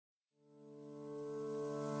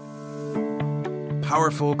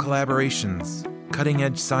Powerful collaborations,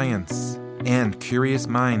 cutting-edge science, and curious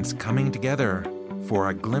minds coming together for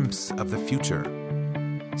a glimpse of the future.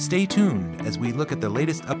 Stay tuned as we look at the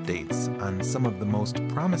latest updates on some of the most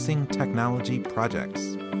promising technology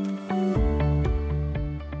projects.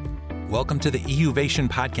 Welcome to the EUvation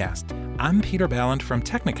podcast. I'm Peter Ballant from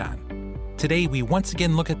Technicon. Today, we once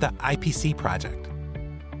again look at the IPC project.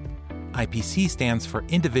 IPC stands for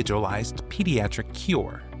Individualized Pediatric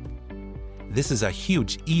Cure. This is a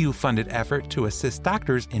huge EU-funded effort to assist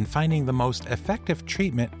doctors in finding the most effective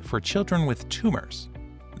treatment for children with tumors.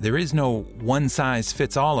 There is no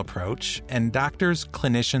one-size-fits-all approach, and doctors,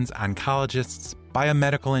 clinicians, oncologists,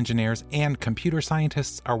 biomedical engineers, and computer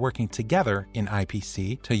scientists are working together in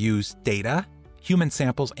IPC to use data, human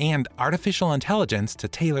samples, and artificial intelligence to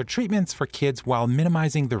tailor treatments for kids while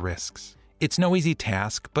minimizing the risks. It's no easy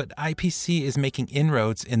task, but IPC is making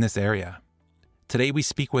inroads in this area. Today we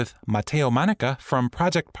speak with Matteo Manica from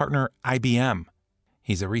project partner IBM.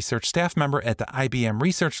 He's a research staff member at the IBM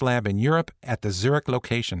Research Lab in Europe at the Zurich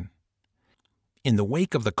location. In the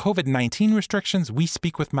wake of the COVID-19 restrictions, we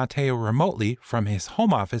speak with Matteo remotely from his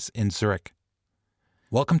home office in Zurich.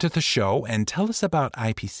 Welcome to the show, and tell us about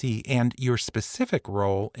IPC and your specific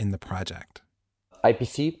role in the project.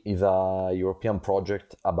 IPC is a European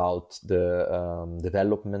project about the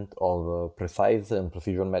development of a precise and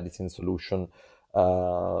precision medicine solution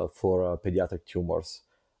for pediatric tumors.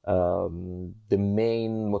 The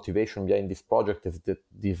main motivation behind this project is that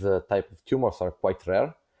these type of tumors are quite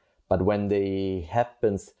rare, but when they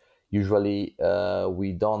happen, usually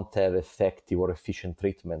we don't have effective or efficient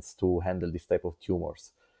treatments to handle this type of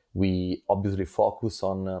tumors. We obviously focus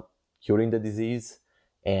on curing the disease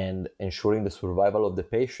and ensuring the survival of the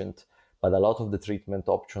patient, but a lot of the treatment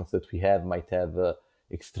options that we have might have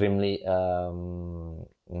extremely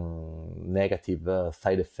negative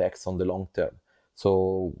side effects on the long term.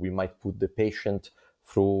 So we might put the patient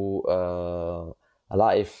through a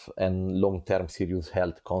life and long-term serious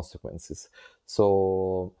health consequences.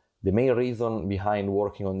 So the main reason behind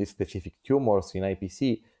working on these specific tumors in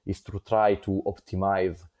IPC is to try to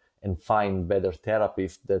optimize and find better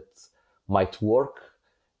therapies that might work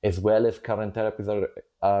as well as current therapies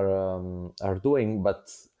are doing, but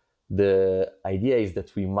the idea is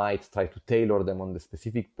that we might try to tailor them on the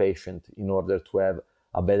specific patient in order to have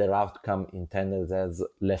a better outcome intended as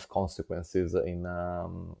less consequences in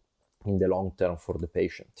the long term for the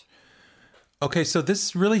patient. Okay, so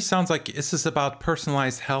this really sounds like this is about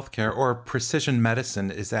personalized healthcare or precision medicine.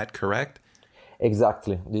 Is that correct?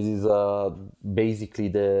 Exactly. This is basically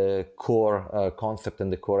the core concept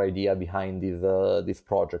and the core idea behind this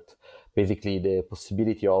project. Basically, the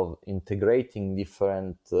possibility of integrating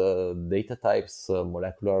different data types,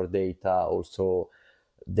 molecular data, also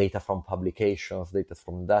data from publications, data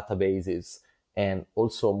from databases, and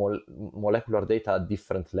also molecular data at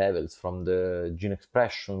different levels, from the gene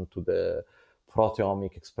expression to the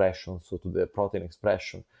proteomic expression, so to the protein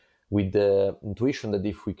expression, with the intuition that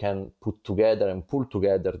if we can put together and pull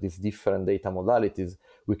together these different data modalities,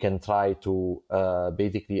 we can try to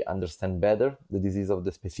basically understand better the disease of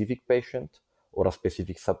the specific patient or a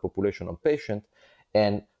specific subpopulation of patient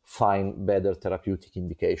and find better therapeutic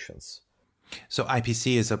indications. So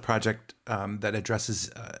IPC is a project that addresses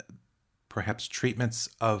perhaps treatments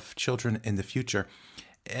of children in the future.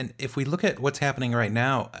 And if we look at what's happening right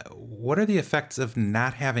now, what are the effects of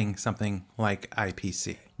not having something like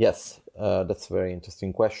IPC? Yes, that's a very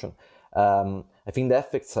interesting question. I think the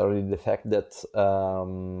effects are really the fact that,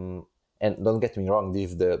 and don't get me wrong,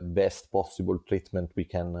 this is the best possible treatment we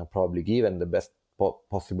can probably give and the best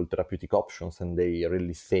possible therapeutic options, and they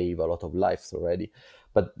really save a lot of lives already.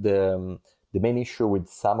 But the main issue with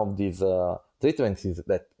some of these treatments is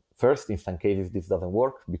that first, in some cases, this doesn't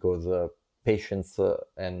work because patients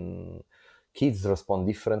and kids respond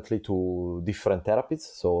differently to different therapies.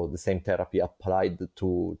 So the same therapy applied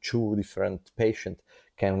to two different patients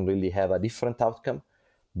can really have a different outcome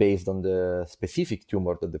based on the specific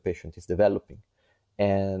tumor that the patient is developing.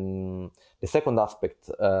 And the second aspect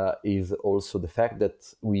is also the fact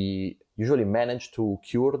that we usually manage to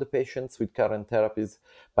cure the patients with current therapies,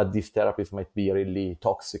 but these therapies might be really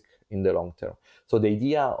toxic in the long term. So the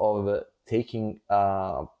idea of taking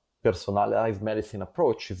a personalized medicine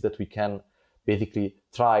approach is that we can basically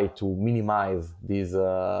try to minimize this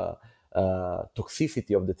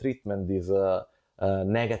toxicity of the treatment, these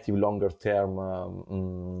negative longer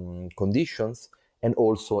term conditions, and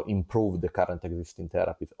also improve the current existing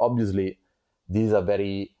therapies. Obviously, this is a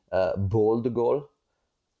very bold goal,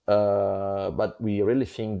 but we really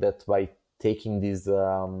think that by taking this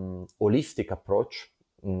holistic approach,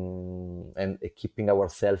 and equipping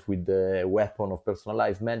ourselves with the weapon of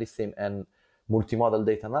personalized medicine and multimodal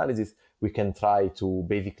data analysis, we can try to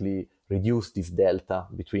basically reduce this delta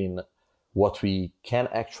between what we can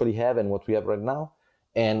actually have and what we have right now,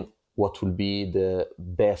 and what will be the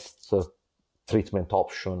best treatment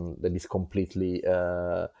option that is completely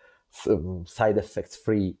side effects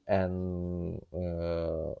free and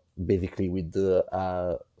basically with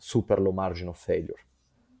a super low margin of failure.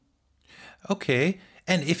 Okay,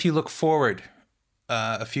 and if you look forward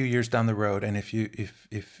a few years down the road, and if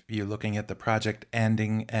you're looking at the project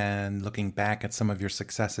ending and looking back at some of your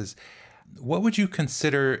successes, what would you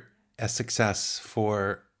consider a success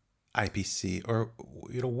for IPC, or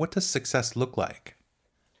what does success look like?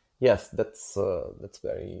 Yes, that's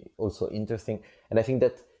very also interesting, and I think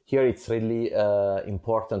that here it's really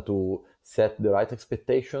important to set the right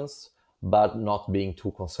expectations, but not being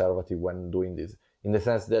too conservative when doing this. In the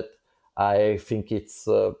sense that I think it's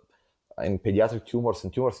in pediatric tumors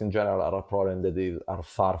and tumors in general are a problem that are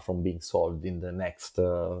far from being solved in the next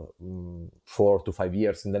 4 to 5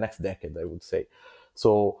 years, in the next decade, I would say.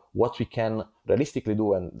 So what we can realistically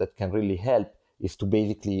do, and that can really help, is to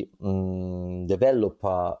basically develop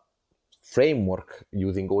a framework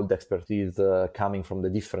using all the expertise coming from the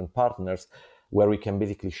different partners, where we can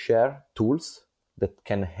basically share tools that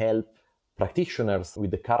can help practitioners with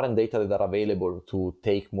the current data that are available to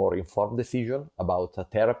take more informed decision about a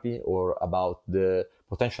therapy or about the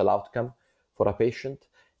potential outcome for a patient.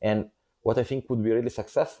 And what I think would be really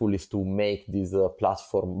successful is to make this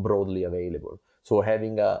platform broadly available. So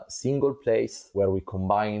having a single place where we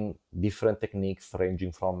combine different techniques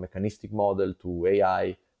ranging from mechanistic model to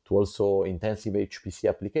AI to also intensive HPC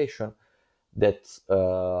application, that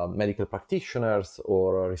medical practitioners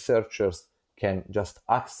or researchers can just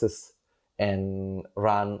access and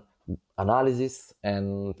run analysis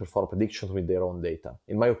and perform predictions with their own data.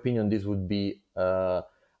 In my opinion, this would be an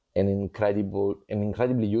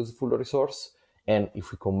incredibly useful resource. And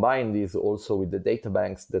if we combine this also with the data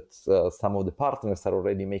banks that some of the partners are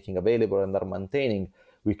already making available and are maintaining,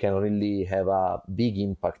 we can really have a big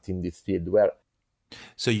impact in this field.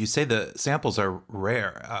 So you say the samples are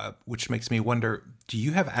rare, which makes me wonder, do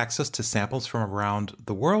you have access to samples from around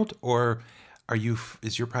the world, or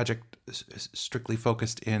is your project strictly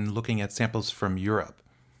focused in looking at samples from Europe?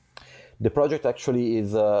 The project actually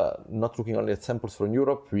is not looking only at samples from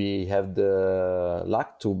Europe. We have the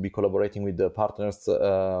luck to be collaborating with the partners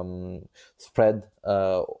spread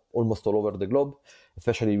almost all over the globe.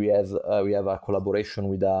 Especially we have a collaboration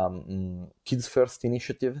with Kids First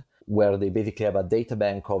initiative, where they basically have a data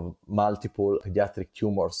bank of multiple pediatric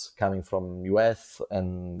tumors coming from US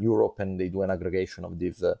and Europe, and they do an aggregation of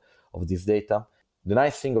this data. The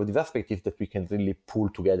nice thing of this aspect is that we can really pull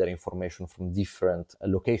together information from different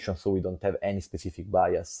locations, so we don't have any specific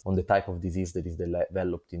bias on the type of disease that is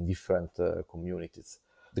developed in different communities.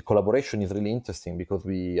 The collaboration is really interesting because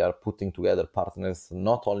we are putting together partners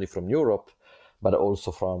not only from Europe, but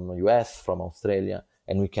also from US, from Australia,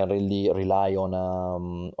 and we can really rely on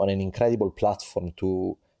an incredible platform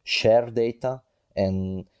to share data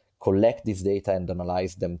and collect this data and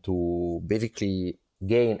analyze them to basically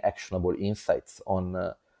gain actionable insights on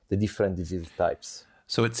the different disease types.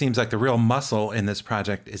 So it seems like the real muscle in this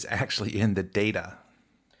project is actually in the data.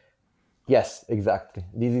 Yes, exactly.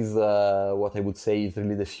 This is what I would say is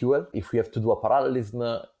really the fuel. If we have to do a parallelism,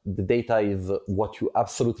 the data is what you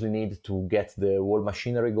absolutely need to get the whole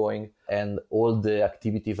machinery going, and all the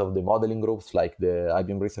activities of the modeling groups like the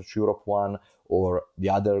IBM Research Europe one or the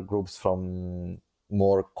other groups from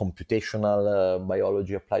more computational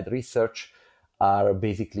biology applied research are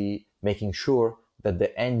basically making sure that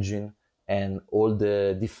the engine and all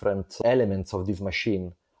the different elements of this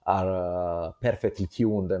machine are perfectly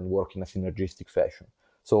tuned and work in a synergistic fashion.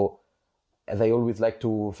 So as I always like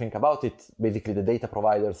to think about it, basically the data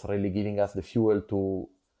providers are really giving us the fuel to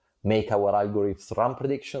make our algorithms run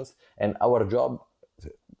predictions, and our job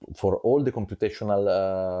for all the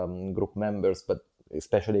computational group members, but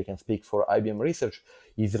especially I can speak for IBM Research,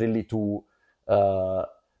 is really to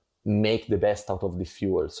make the best out of this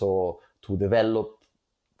fuel. So to develop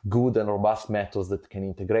good and robust methods that can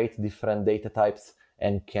integrate different data types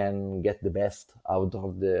and can get the best out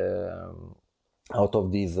of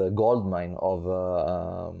this gold mine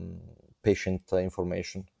of patient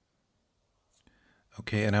information.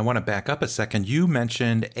 Okay, and I want to back up a second. You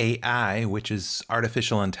mentioned AI, which is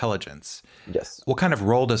artificial intelligence. Yes. What kind of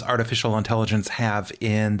role does artificial intelligence have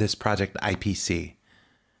in this project IPC?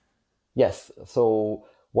 Yes, so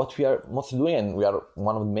what we are mostly doing, and we are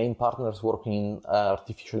one of the main partners working in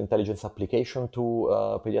artificial intelligence application to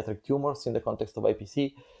pediatric tumors in the context of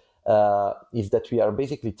IPC. is that we are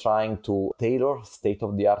basically trying to tailor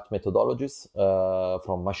state-of-the-art methodologies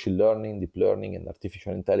from machine learning, deep learning, and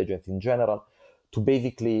artificial intelligence in general to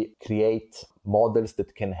basically create models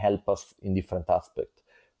that can help us in different aspects.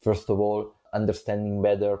 First of all, understanding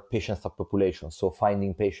better patient subpopulations, so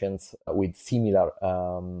finding patients with similar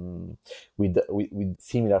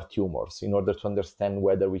similar tumors in order to understand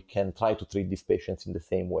whether we can try to treat these patients in the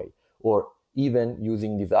same way, or even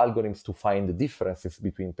using these algorithms to find the differences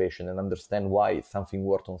between patients and understand why something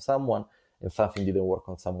worked on someone and something didn't work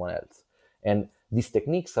on someone else. And these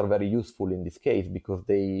techniques are very useful in this case because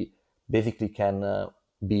they basically can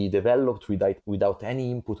be developed without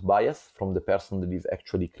any input bias from the person that is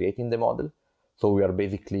actually creating the model. So we are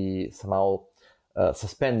basically somehow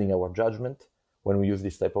suspending our judgment when we use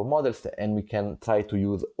this type of models, and we can try to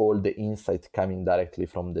use all the insights coming directly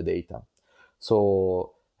from the data.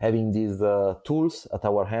 So having these tools at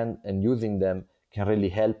our hand and using them can really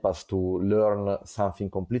help us to learn something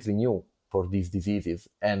completely new for these diseases,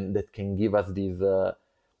 and that can give us this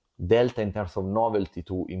delta in terms of novelty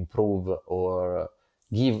to improve or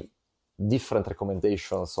give different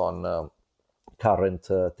recommendations on current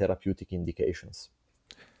therapeutic indications.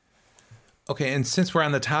 Okay, and since we're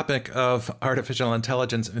on the topic of artificial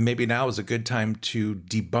intelligence, maybe now is a good time to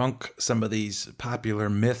debunk some of these popular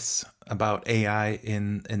myths about AI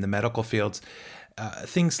in the medical fields.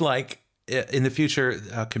 Things like, in the future,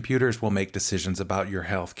 computers will make decisions about your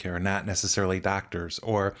healthcare, not necessarily doctors,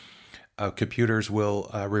 or computers will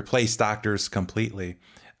replace doctors completely.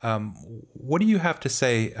 What do you have to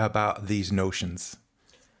say about these notions?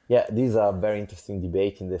 Yeah, this is a very interesting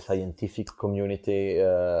debate in the scientific community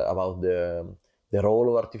about the role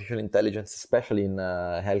of artificial intelligence, especially in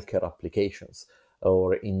healthcare applications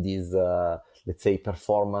or in these, let's say,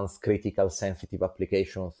 performance critical sensitive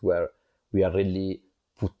applications where we are really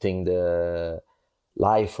putting the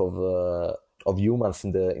life of humans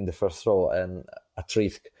in the first row and at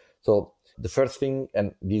risk. So the first thing,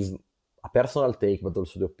 and this is a personal take, but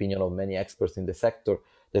also the opinion of many experts in the sector,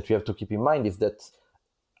 that we have to keep in mind is that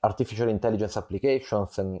artificial intelligence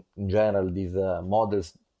applications and in general these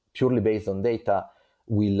models purely based on data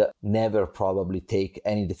will never probably take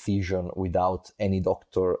any decision without any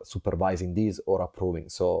doctor supervising this or approving.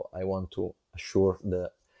 So I want to assure the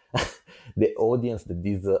audience that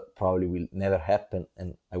this probably will never happen,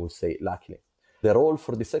 and I would say luckily. The role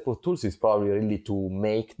for this type of tools is probably really to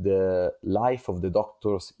make the life of the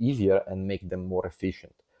doctors easier and make them more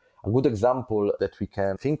efficient. A good example that we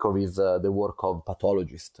can think of is the work of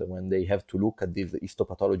pathologists when they have to look at these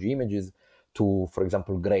histopathology images to, for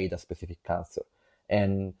example, grade a specific cancer.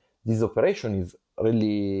 And this operation is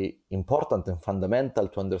really important and fundamental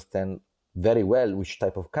to understand very well which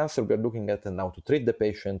type of cancer we are looking at and how to treat the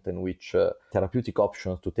patient and which therapeutic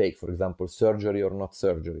options to take, for example, surgery or not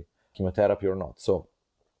surgery, chemotherapy or not. So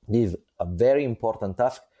this is a very important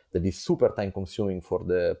task that is super time consuming for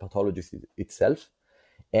the pathologist itself.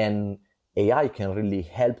 And AI can really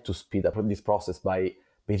help to speed up this process by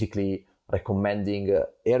basically recommending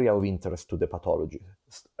area of interest to the pathologist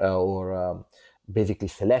or basically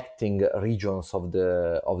selecting regions of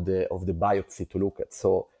the biopsy to look at.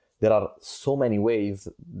 So there are so many ways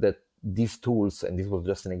that these tools, and this was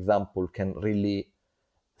just an example, can really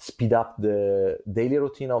speed up the daily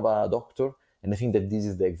routine of a doctor. And I think that this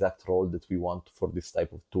is the exact role that we want for this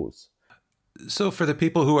type of tools. So for the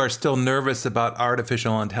people who are still nervous about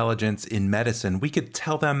artificial intelligence in medicine, we could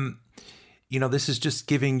tell them, this is just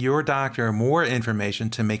giving your doctor more information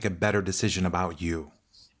to make a better decision about you.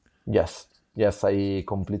 Yes, I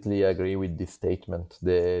completely agree with this statement.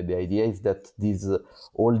 The idea is that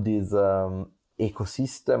all this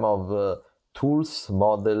ecosystem of tools,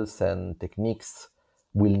 models, and techniques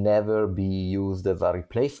will never be used as a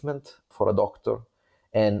replacement for a doctor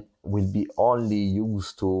and will be only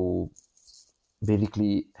used to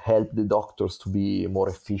basically help the doctors to be more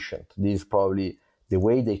efficient. This is probably the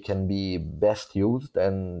way they can be best used,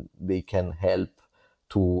 and they can help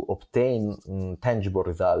to obtain tangible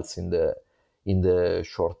results in the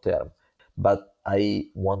short term. But I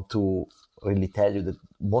want to really tell you that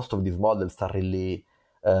most of these models are really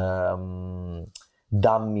dummy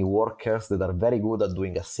workers that are very good at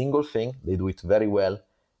doing a single thing. They do it very well,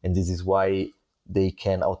 and this is why they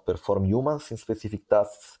can outperform humans in specific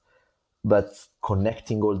tasks. But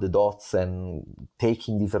connecting all the dots and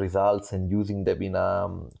taking these results and using them in a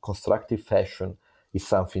constructive fashion is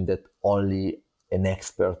something that only an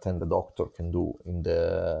expert and a doctor can do in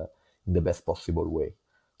the best possible way.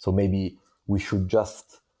 So maybe we should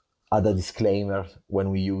just add a disclaimer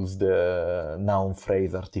when we use the noun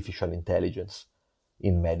phrase artificial intelligence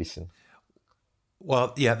in medicine.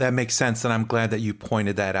 Well, yeah, that makes sense. And I'm glad that you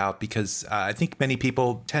pointed that out because I think many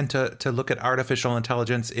people tend to look at artificial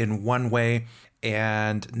intelligence in one way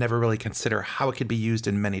and never really consider how it could be used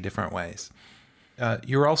in many different ways.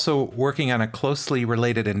 You're also working on a closely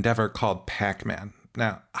related endeavor called PAC-Man.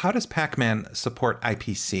 Now, how does PAC-Man support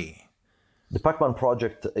IPC? The PAC-Man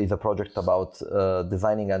project is a project about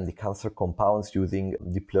designing anti-cancer compounds using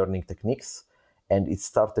deep learning techniques, and it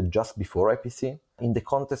started just before IPC. In the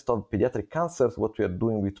context of pediatric cancers, what we are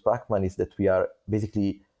doing with PAC-Man is that we are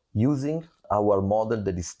basically using our model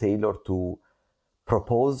that is tailored to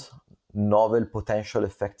propose novel potential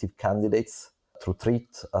effective candidates to treat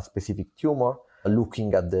a specific tumor,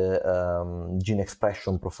 looking at the gene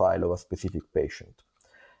expression profile of a specific patient.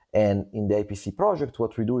 And in the IPC project,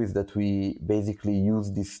 what we do is that we basically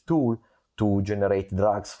use this tool to generate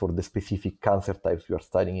drugs for the specific cancer types we are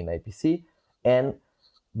studying in IPC, and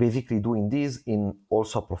basically doing this in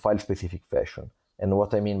also a profile-specific fashion. And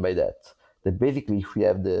what I mean by that basically if we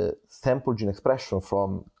have the sample gene expression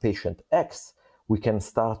from patient X, we can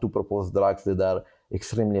start to propose drugs that are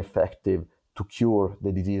extremely effective to cure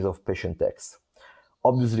the disease of patient X.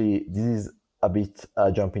 Obviously, this is a bit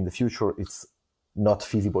a jump in the future. It's not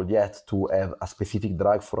feasible yet to have a specific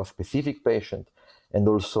drug for a specific patient. And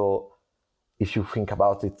also, if you think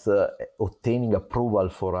about it, obtaining approval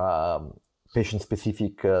for a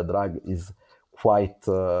patient-specific drug is quite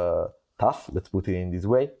tough, let's put it in this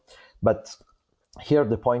way. But here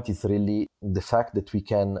the point is really the fact that we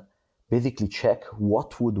can basically check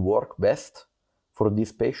what would work best for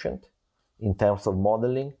this patient in terms of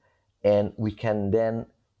modeling, and we can then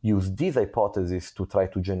use this hypothesis to try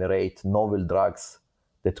to generate novel drugs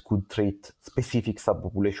that could treat specific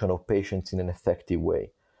subpopulation of patients in an effective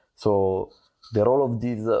way. So the role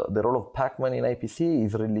of PAC-Man in IPC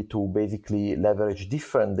is really to basically leverage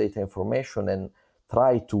different data information and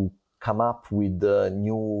try to come up with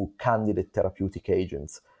new candidate therapeutic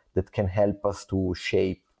agents that can help us to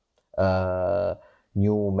shape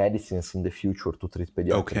new medicines in the future to treat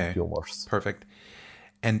pediatric tumors. Perfect.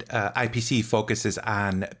 And IPC focuses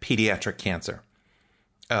on pediatric cancer.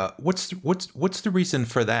 What's the reason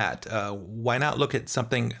for that? Why not look at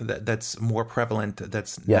something that's more prevalent,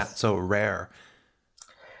 that's not so rare?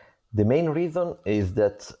 The main reason is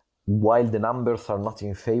that while the numbers are not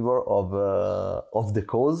in favor of the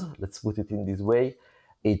cause, let's put it in this way,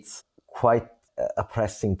 it's quite a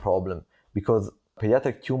pressing problem because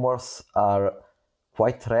pediatric tumors are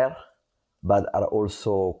quite rare, but are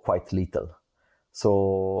also quite lethal.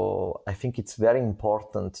 So I think it's very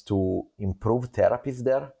important to improve therapies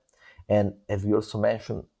there. And as we also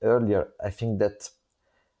mentioned earlier, I think that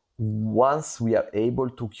once we are able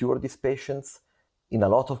to cure these patients, in a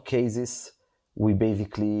lot of cases, we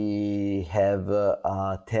basically have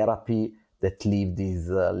a therapy that leaves this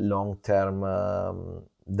long-term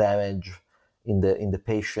damage in the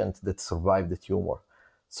patient that survived the tumor.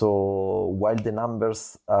 So while the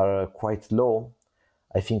numbers are quite low,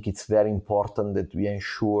 I think it's very important that we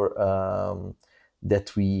ensure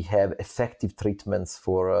that we have effective treatments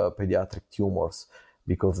for pediatric tumors,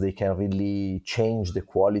 because they can really change the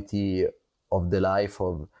quality of the life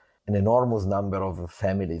of an enormous number of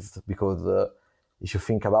families. Because if you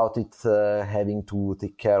think about it, having to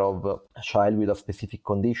take care of a child with a specific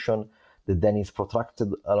condition that then is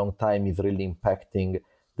protracted a long time is really impacting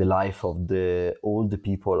the life of all the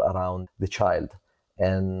people around the child.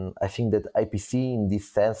 And I think that IPC in this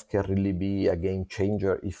sense can really be a game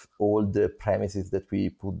changer if all the premises that we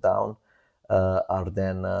put down are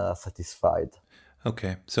then satisfied.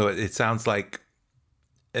 Okay, so it sounds like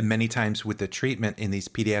many times with the treatment in these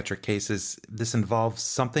pediatric cases, this involves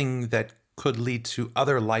something that could lead to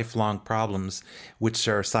other lifelong problems, which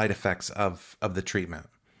are side effects of the treatment.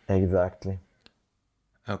 Exactly.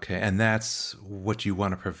 Okay, and that's what you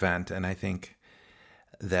want to prevent. And I think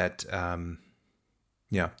that...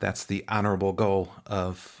 that's the honorable goal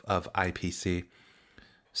of IPC.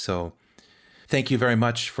 So thank you very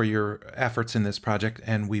much for your efforts in this project,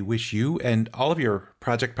 and we wish you and all of your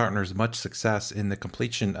project partners much success in the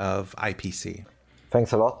completion of IPC.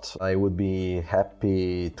 Thanks a lot. I would be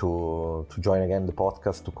happy to join again the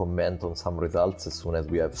podcast to comment on some results as soon as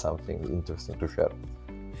we have something interesting to share.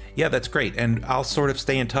 Yeah, that's great. And I'll sort of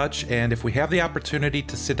stay in touch. And if we have the opportunity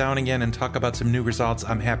to sit down again and talk about some new results,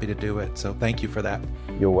 I'm happy to do it. So thank you for that.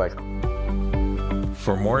 You're welcome.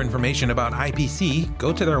 For more information about IPC,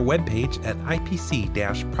 go to their webpage at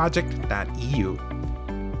ipc-project.eu.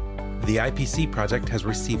 The IPC project has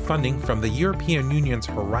received funding from the European Union's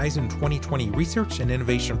Horizon 2020 Research and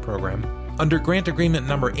Innovation Program under Grant Agreement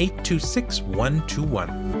number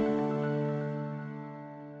 826121.